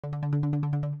The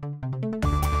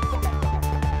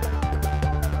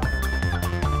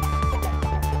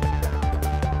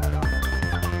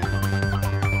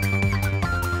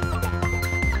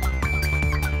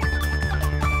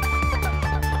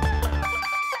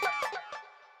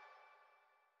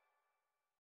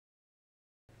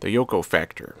Yoko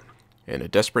Factor. In a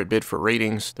desperate bid for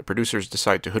ratings, the producers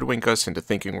decide to hoodwink us into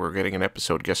thinking we're getting an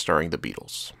episode guest starring the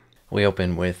Beatles. We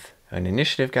open with an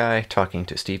initiative guy talking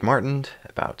to Steve Martin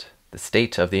about the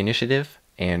state of the initiative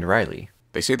and Riley.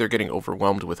 They say they're getting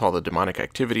overwhelmed with all the demonic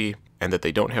activity, and that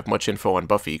they don't have much info on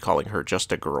Buffy, calling her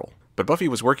just a girl. But Buffy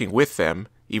was working with them,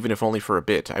 even if only for a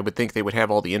bit. I would think they would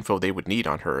have all the info they would need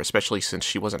on her, especially since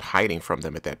she wasn't hiding from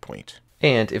them at that point.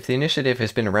 And if the initiative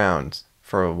has been around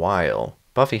for a while,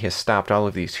 Buffy has stopped all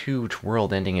of these huge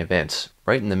world-ending events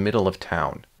right in the middle of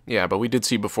town. Yeah, but we did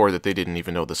see before that they didn't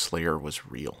even know the Slayer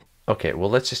was real. Okay, well,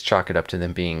 let's just chalk it up to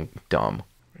them being dumb.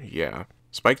 Yeah.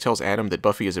 Spike tells Adam that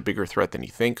Buffy is a bigger threat than he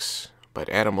thinks, but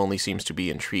Adam only seems to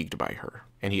be intrigued by her.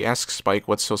 And he asks Spike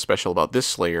what's so special about this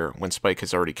Slayer when Spike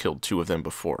has already killed 2 of them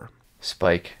before.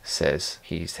 Spike says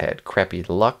he's had crappy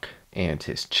luck, and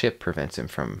his chip prevents him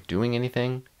from doing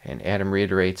anything, and Adam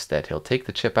reiterates that he'll take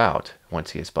the chip out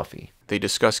once he has Buffy. They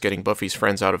discuss getting Buffy's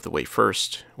friends out of the way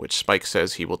first, which Spike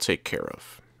says he will take care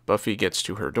of. Buffy gets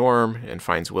to her dorm and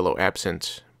finds Willow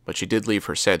absent, but she did leave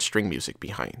her sad string music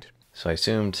behind. So I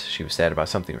assumed she was sad about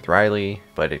something with Riley,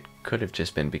 but it could have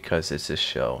just been because it's this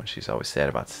show, and she's always sad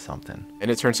about something.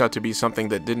 And it turns out to be something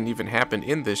that didn't even happen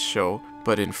in this show,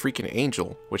 but in freaking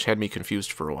Angel, which had me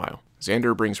confused for a while.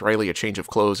 Xander brings Riley a change of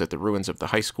clothes at the ruins of the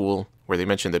high school, where they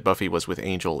mentioned that Buffy was with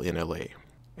Angel in LA.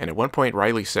 And at one point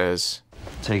Riley says,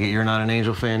 "Take it you're not an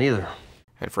Angel fan either."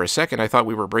 And for a second I thought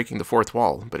we were breaking the fourth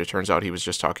wall, but it turns out he was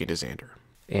just talking to Xander.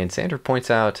 And Xander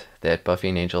points out that Buffy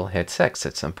and Angel had sex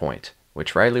at some point,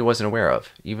 which Riley wasn't aware of,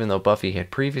 even though Buffy had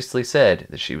previously said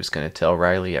that she was going to tell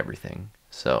Riley everything.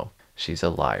 So, she's a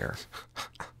liar.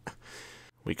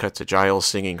 We cut to Giles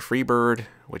singing Freebird,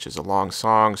 which is a long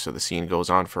song, so the scene goes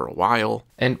on for a while.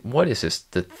 And what is this,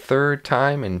 the 3rd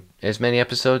time in as many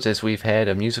episodes as we've had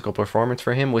a musical performance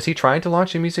for him? Was he trying to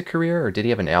launch a music career, or did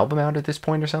he have an album out at this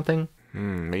point or something?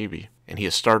 Maybe. And he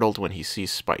is startled when he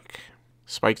sees Spike.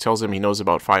 Spike tells him he knows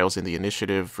about files in the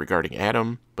initiative regarding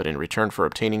Adam, but in return for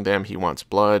obtaining them, he wants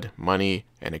blood, money,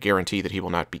 and a guarantee that he will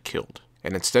not be killed.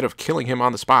 And instead of killing him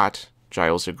on the spot,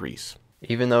 Giles agrees.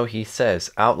 Even though he says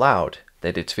out loud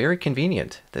that it's very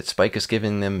convenient that Spike is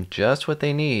giving them just what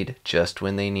they need, just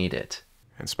when they need it.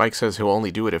 And Spike says he'll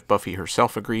only do it if Buffy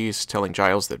herself agrees, telling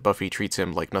Giles that Buffy treats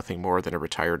him like nothing more than a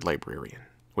retired librarian,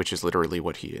 which is literally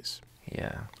what he is.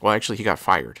 Yeah. Well, actually, he got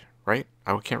fired, right?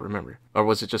 I can't remember. Or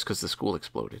was it just because the school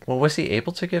exploded? Well, was he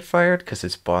able to get fired? Because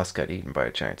his boss got eaten by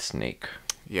a giant snake.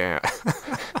 Yeah.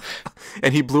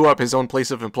 And he blew up his own place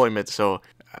of employment, so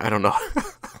I don't know.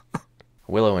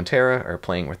 Willow and Tara are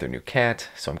playing with their new cat,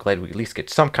 so I'm glad we at least get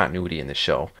some continuity in this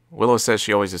show. Willow says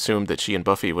she always assumed that she and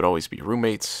Buffy would always be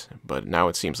roommates, but now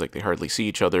it seems like they hardly see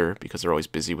each other because they're always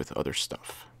busy with other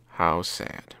stuff. How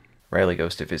sad. Riley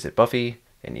goes to visit Buffy,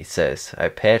 and he says, "I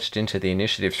patched into the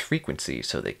initiative's frequency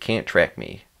so they can't track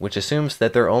me," which assumes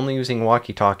that they're only using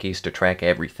walkie-talkies to track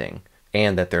everything,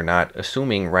 and that they're not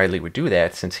assuming Riley would do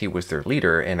that since he was their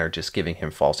leader and are just giving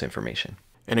him false information.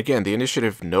 And again, the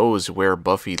initiative knows where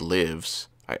Buffy lives.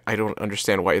 I don't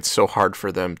understand why it's so hard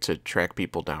for them to track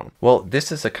people down. Well,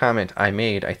 this is a comment I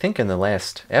made, I think, in the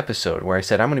last episode, where I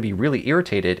said I'm going to be really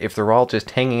irritated if they're all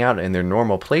just hanging out in their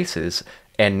normal places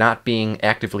and not being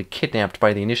actively kidnapped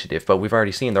by the initiative, but we've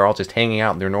already seen they're all just hanging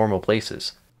out in their normal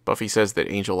places. Buffy says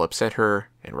that Angel upset her,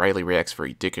 and Riley reacts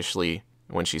very dickishly.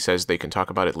 When she says they can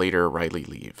talk about it later, Riley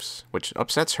leaves, which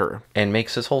upsets her. And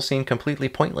makes this whole scene completely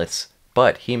pointless.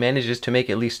 But he manages to make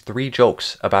at least 3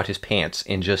 jokes about his pants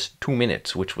in just 2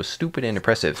 minutes, which was stupid and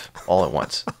impressive all at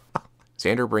once.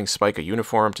 Xander brings Spike a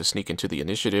uniform to sneak into the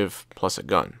initiative, plus a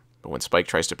gun. But when Spike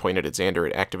tries to point it at Xander,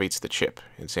 it activates the chip,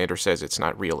 and Xander says it's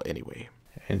not real anyway.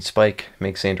 And Spike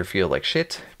makes Xander feel like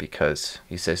shit because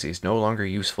he says he's no longer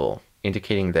useful,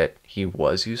 indicating that he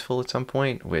was useful at some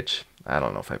point, which I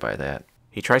don't know if I buy that.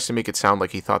 He tries to make it sound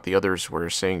like he thought the others were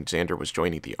saying Xander was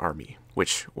joining the army,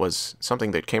 which was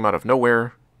something that came out of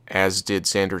nowhere, as did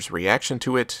Xander's reaction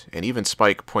to it, and even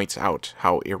Spike points out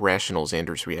how irrational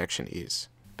Xander's reaction is.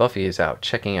 Buffy is out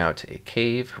checking out a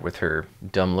cave with her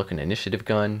dumb-looking initiative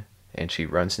gun, and she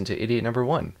runs into Idiot Number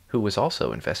 1, who was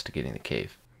also investigating the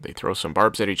cave. They throw some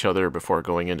barbs at each other before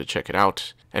going in to check it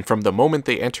out, and from the moment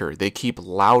they enter, they keep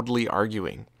loudly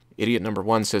arguing. Idiot Number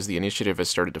 1 says the initiative has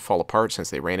started to fall apart since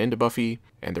they ran into Buffy,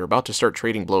 and they're about to start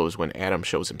trading blows when Adam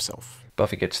shows himself.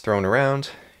 Buffy gets thrown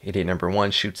around, Idiot number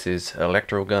 1 shoots his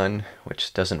electro gun,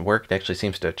 which doesn't work. It actually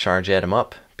seems to charge Adam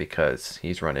up because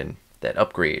he's running that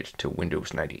upgrade to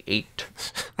Windows 98.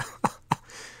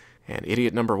 And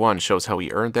idiot number 1 shows how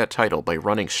he earned that title by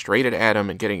running straight at Adam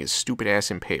and getting his stupid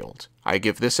ass impaled. I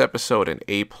give this episode an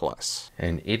A+.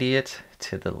 An idiot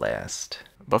to the last.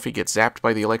 Buffy gets zapped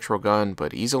by the electro gun,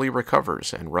 but easily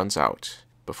recovers and runs out,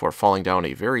 before falling down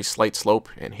a very slight slope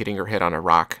and hitting her head on a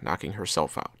rock, knocking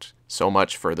herself out. So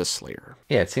much for the Slayer.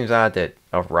 Yeah, it seems odd that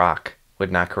a rock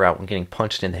would knock her out when getting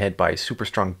punched in the head by super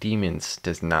strong demons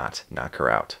does not knock her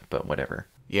out, but whatever.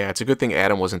 Yeah, it's a good thing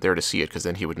Adam wasn't there to see it, because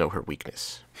then he would know her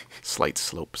weakness. Slight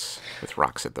slopes with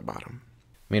rocks at the bottom.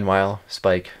 Meanwhile,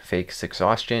 Spike fakes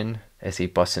exhaustion as he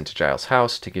busts into Giles'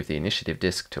 house to give the initiative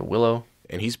disc to Willow.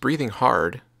 And he's breathing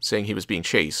hard, saying he was being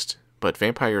chased, but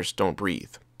vampires don't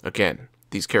breathe. Again,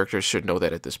 these characters should know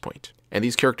that at this point. And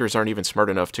these characters aren't even smart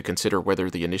enough to consider whether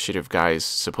the initiative guys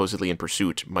supposedly in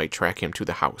pursuit might track him to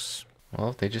the house.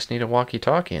 Well, they just need a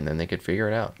walkie-talkie and then they could figure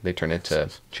it out. They turn it to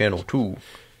Channel 2,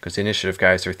 because the initiative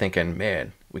guys are thinking,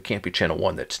 man, we can't be Channel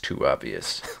 1, that's too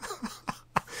obvious.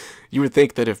 You would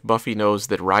think that if Buffy knows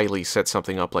that Riley set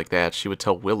something up like that, she would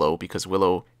tell Willow, because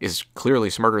Willow is clearly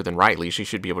smarter than Riley. She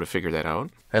should be able to figure that out.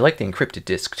 I like the encrypted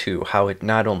disc, too, how it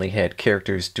not only had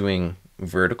characters doing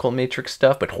vertical matrix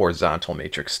stuff, but horizontal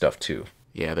matrix stuff, too.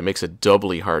 Yeah, that makes it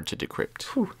doubly hard to decrypt.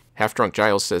 Whew. Half-drunk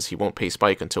Giles says he won't pay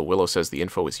Spike until Willow says the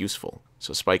info is useful.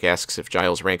 So Spike asks if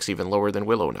Giles ranks even lower than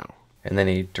Willow now. And then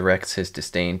he directs his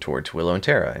disdain towards Willow and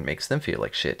Tara and makes them feel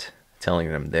like shit, telling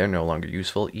them they're no longer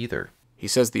useful either. He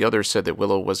says the others said that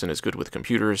Willow wasn't as good with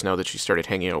computers now that she started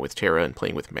hanging out with Tara and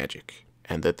playing with magic,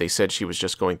 and that they said she was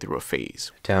just going through a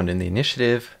phase. Down in the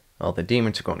initiative, all the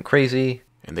demons are going crazy.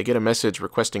 And they get a message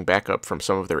requesting backup from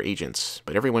some of their agents,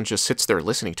 but everyone just sits there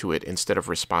listening to it instead of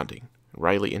responding.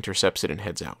 Riley intercepts it and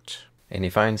heads out. And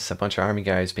he finds a bunch of army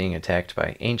guys being attacked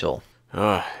by Angel.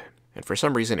 And for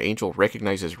some reason Angel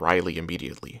recognizes Riley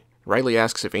immediately. Riley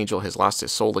asks if Angel has lost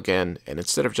his soul again, and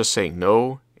instead of just saying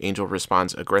no, Angel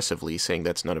responds aggressively, saying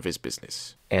that's none of his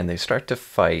business. And they start to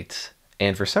fight,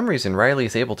 and for some reason Riley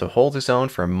is able to hold his own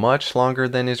for much longer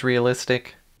than is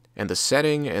realistic. And the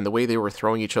setting and the way they were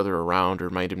throwing each other around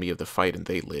reminded me of the fight in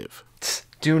They Live.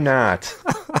 Do not.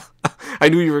 I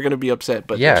knew you were going to be upset,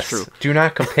 but yes, that's true. Do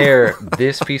not compare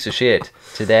this piece of shit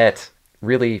to that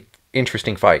really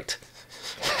interesting fight.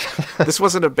 This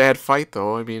wasn't a bad fight,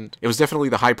 though. I mean, it was definitely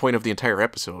the high point of the entire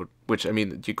episode, which, I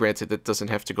mean, you granted that doesn't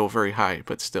have to go very high,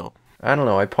 but still. I don't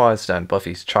know, I paused on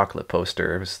Buffy's chocolate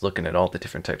poster. I was looking at all the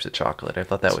different types of chocolate. I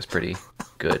thought that was pretty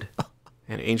good.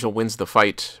 And Angel wins the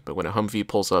fight, but when a Humvee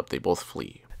pulls up, they both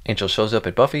flee. Angel shows up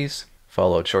at Buffy's,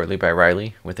 followed shortly by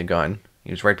Riley with a gun.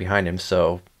 He was right behind him,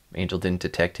 so Angel didn't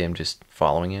detect him just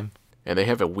following him. And they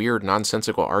have a weird,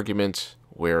 nonsensical argument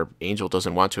where Angel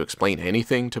doesn't want to explain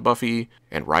anything to Buffy,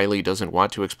 and Riley doesn't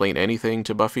want to explain anything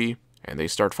to Buffy, and they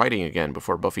start fighting again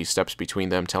before Buffy steps between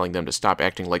them, telling them to stop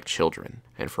acting like children.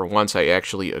 And for once, I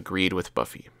actually agreed with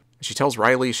Buffy. She tells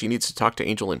Riley she needs to talk to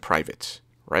Angel in private.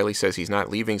 Riley says he's not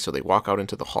leaving, so they walk out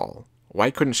into the hall.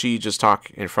 Why couldn't she just talk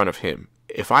in front of him?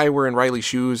 If I were in Riley's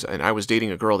shoes and I was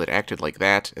dating a girl that acted like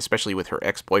that, especially with her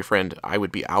ex-boyfriend, I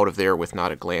would be out of there with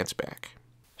not a glance back.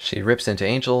 She rips into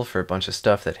Angel for a bunch of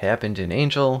stuff that happened in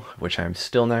Angel, which I'm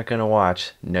still not going to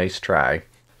watch. Nice try.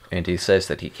 And he says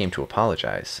that he came to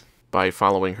apologize. By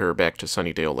following her back to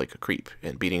Sunnydale like a creep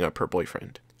and beating up her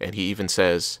boyfriend. And he even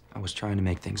says, I was trying to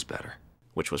make things better.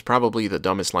 Which was probably the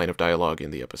dumbest line of dialogue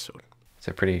in the episode. It's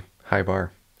a pretty high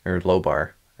bar, or low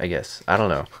bar, I guess. I don't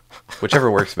know. Whichever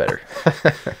works better.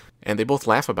 And they both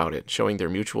laugh about it, showing their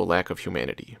mutual lack of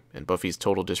humanity, and Buffy's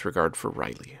total disregard for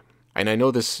Riley. And I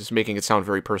know this is making it sound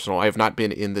very personal. I have not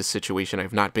been in this situation. I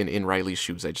have not been in Riley's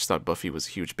shoes. I just thought Buffy was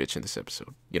a huge bitch in this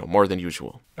episode. You know, more than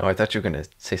usual. Oh, I thought you were going to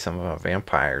say something about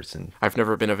vampires. And I've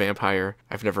never been a vampire.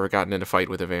 I've never gotten in a fight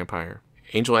with a vampire.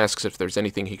 Angel asks if there's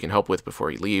anything he can help with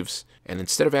before he leaves, and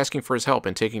instead of asking for his help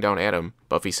in taking down Adam,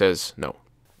 Buffy says no.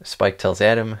 Spike tells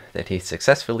Adam that he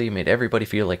successfully made everybody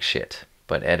feel like shit,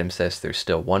 but Adam says there's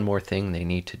still one more thing they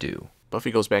need to do. Buffy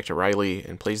goes back to Riley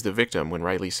and plays the victim when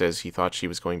Riley says he thought she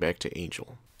was going back to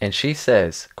Angel. And she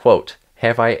says, quote,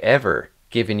 "Have I ever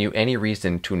given you any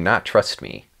reason to not trust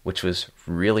me?" Which was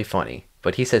really funny.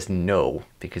 But he says no,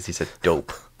 because he's a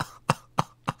dope.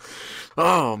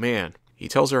 Oh, man. He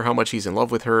tells her how much he's in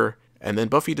love with her, and then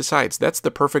Buffy decides that's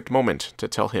the perfect moment to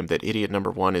tell him that idiot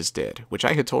number 1 is dead, which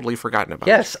I had totally forgotten about.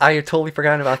 Yes, I had totally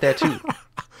forgotten about that too.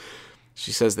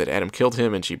 She says that Adam killed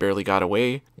him and she barely got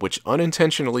away, which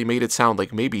unintentionally made it sound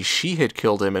like maybe she had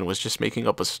killed him and was just making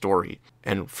up a story.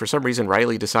 And for some reason,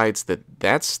 Riley decides that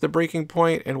that's the breaking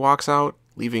point and walks out,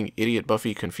 leaving idiot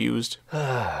Buffy confused.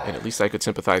 And at least I could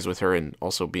sympathize with her in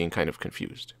also being kind of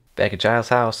confused. Back at Giles'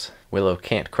 house, Willow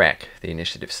can't crack the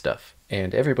initiative stuff,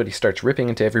 and everybody starts ripping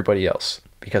into everybody else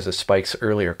because of Spike's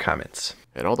earlier comments.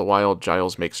 And all the while,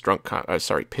 Giles makes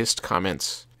pissed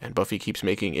comments, and Buffy keeps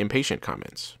making impatient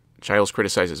comments. Giles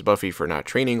criticizes Buffy for not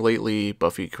training lately,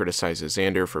 Buffy criticizes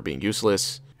Xander for being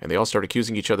useless, and they all start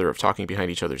accusing each other of talking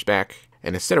behind each other's back.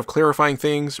 And instead of clarifying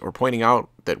things or pointing out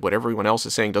that what everyone else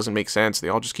is saying doesn't make sense, they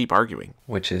all just keep arguing.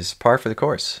 Which is par for the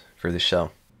course for this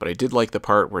show. But I did like the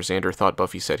part where Xander thought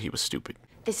Buffy said he was stupid.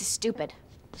 This is stupid.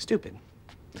 Stupid?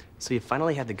 So you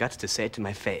finally had the guts to say it to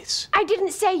my face. I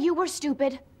didn't say you were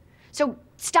stupid. So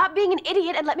stop being an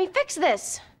idiot and let me fix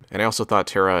this. And I also thought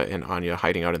Tara and Anya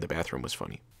hiding out in the bathroom was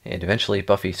funny. And eventually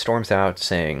Buffy storms out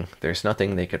saying there's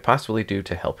nothing they could possibly do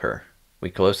to help her. We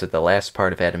close at the last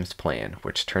part of Adam's plan,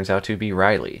 which turns out to be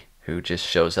Riley, who just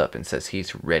shows up and says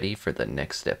he's ready for the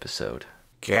next episode.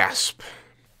 Gasp.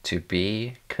 To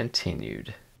be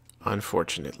continued.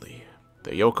 Unfortunately.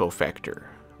 The Yoko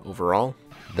Factor. Overall?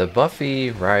 The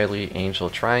Buffy, Riley, Angel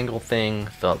triangle thing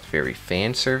felt very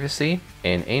fan servicey,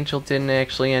 and Angel didn't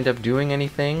actually end up doing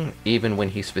anything, even when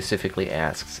he specifically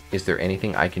asks, is there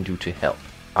anything I can do to help?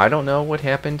 I don't know what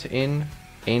happened in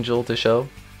Angel the show,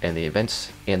 and the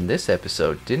events in this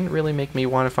episode didn't really make me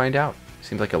want to find out.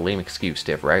 Seems like a lame excuse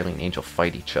to have Riley and Angel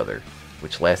fight each other,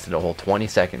 which lasted a whole 20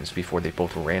 seconds before they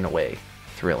both ran away.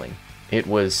 Thrilling. It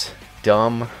was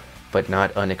dumb, but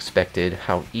not unexpected,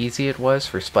 how easy it was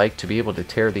for Spike to be able to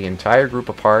tear the entire group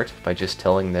apart by just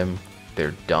telling them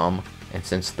they're dumb, and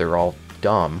since they're all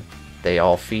dumb, they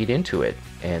all feed into it,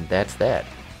 and that's that.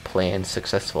 Plan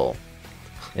successful.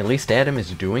 At least Adam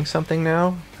is doing something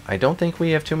now. I don't think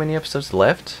we have too many episodes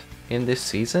left in this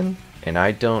season, and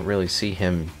I don't really see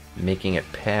him making it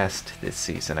past this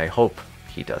season. I hope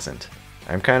he doesn't.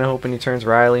 I'm kind of hoping he turns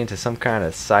Riley into some kind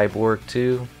of cyborg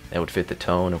too. That would fit the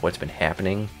tone of what's been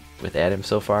happening with Adam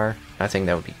so far. Not saying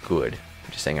that would be good.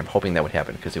 I'm just saying I'm hoping that would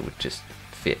happen because it would just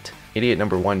fit. Idiot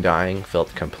number 1 dying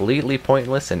felt completely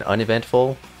pointless and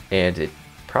uneventful, and it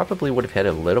probably would have had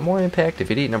a little more impact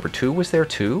if Idiot number 2 was there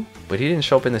too, but he didn't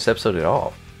show up in this episode at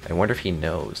all. I wonder if he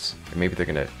knows. Or maybe they're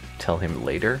gonna tell him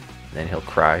later, and then he'll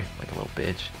cry like a little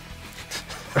bitch.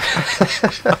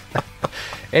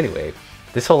 Anyway,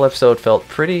 this whole episode felt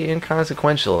pretty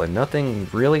inconsequential, and nothing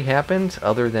really happened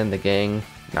other than the gang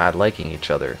not liking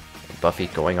each other, and Buffy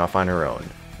going off on her own,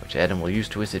 which Adam will use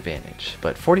to his advantage.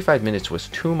 But 45 minutes was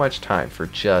too much time for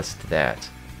just that.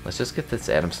 Let's just get this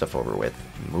Adam stuff over with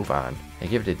and move on. I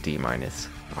give it a D-.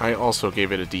 I also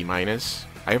gave it a D-.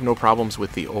 I have no problems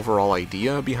with the overall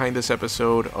idea behind this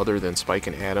episode, other than Spike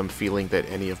and Adam feeling that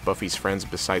any of Buffy's friends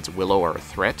besides Willow are a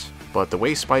threat, but the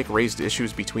way Spike raised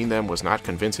issues between them was not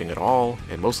convincing at all,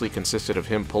 and mostly consisted of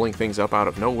him pulling things up out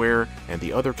of nowhere, and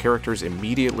the other characters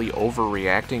immediately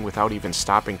overreacting without even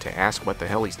stopping to ask what the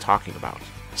hell he's talking about.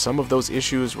 Some of those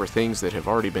issues were things that have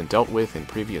already been dealt with in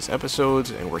previous episodes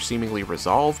and were seemingly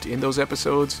resolved in those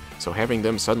episodes, so having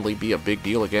them suddenly be a big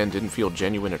deal again didn't feel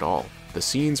genuine at all. The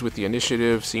scenes with the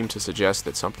initiative seem to suggest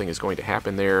that something is going to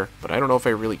happen there, but I don't know if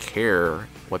I really care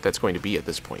what that's going to be at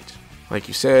this point. Like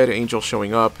you said, Angel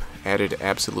showing up added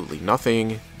absolutely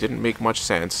nothing, didn't make much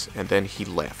sense, and then he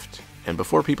left. And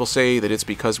before people say that it's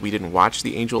because we didn't watch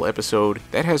the Angel episode,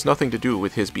 that has nothing to do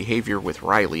with his behavior with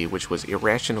Riley, which was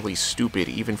irrationally stupid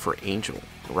even for Angel.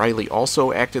 Riley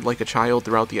also acted like a child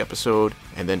throughout the episode,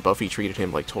 and then Buffy treated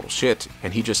him like total shit,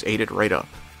 and he just ate it right up.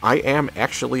 I am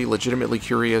actually legitimately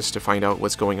curious to find out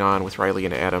what's going on with Riley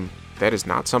and Adam. That is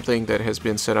not something that has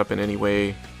been set up in any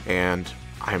way, and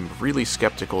I'm really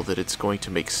skeptical that it's going to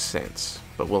make sense,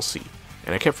 but we'll see.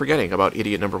 And I kept forgetting about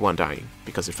Idiot number 1 dying,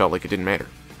 because it felt like it didn't matter.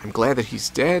 I'm glad that he's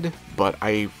dead, but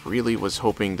I really was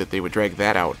hoping that they would drag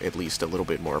that out at least a little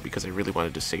bit more, because I really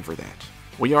wanted to savor that.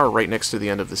 We are right next to the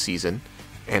end of the season,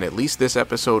 and at least this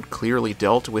episode clearly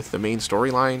dealt with the main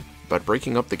storyline, but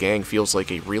breaking up the gang feels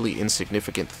like a really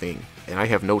insignificant thing, and I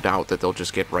have no doubt that they'll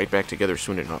just get right back together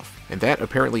soon enough. And that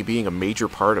apparently being a major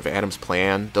part of Adam's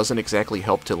plan doesn't exactly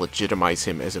help to legitimize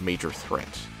him as a major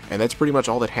threat. And that's pretty much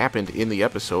all that happened in the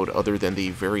episode, other than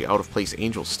the very out-of-place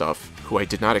Angel stuff, who I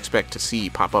did not expect to see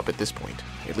pop up at this point.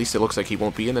 At least it looks like he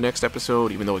won't be in the next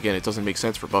episode, even though again it doesn't make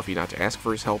sense for Buffy not to ask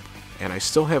for his help, and I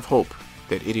still have hope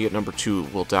that Idiot number 2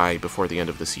 will die before the end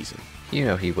of the season. You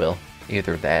know he will.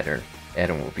 Either that or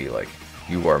Adam will be like,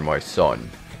 "You are my son."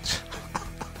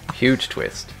 Huge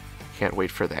twist. Can't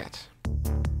wait for that.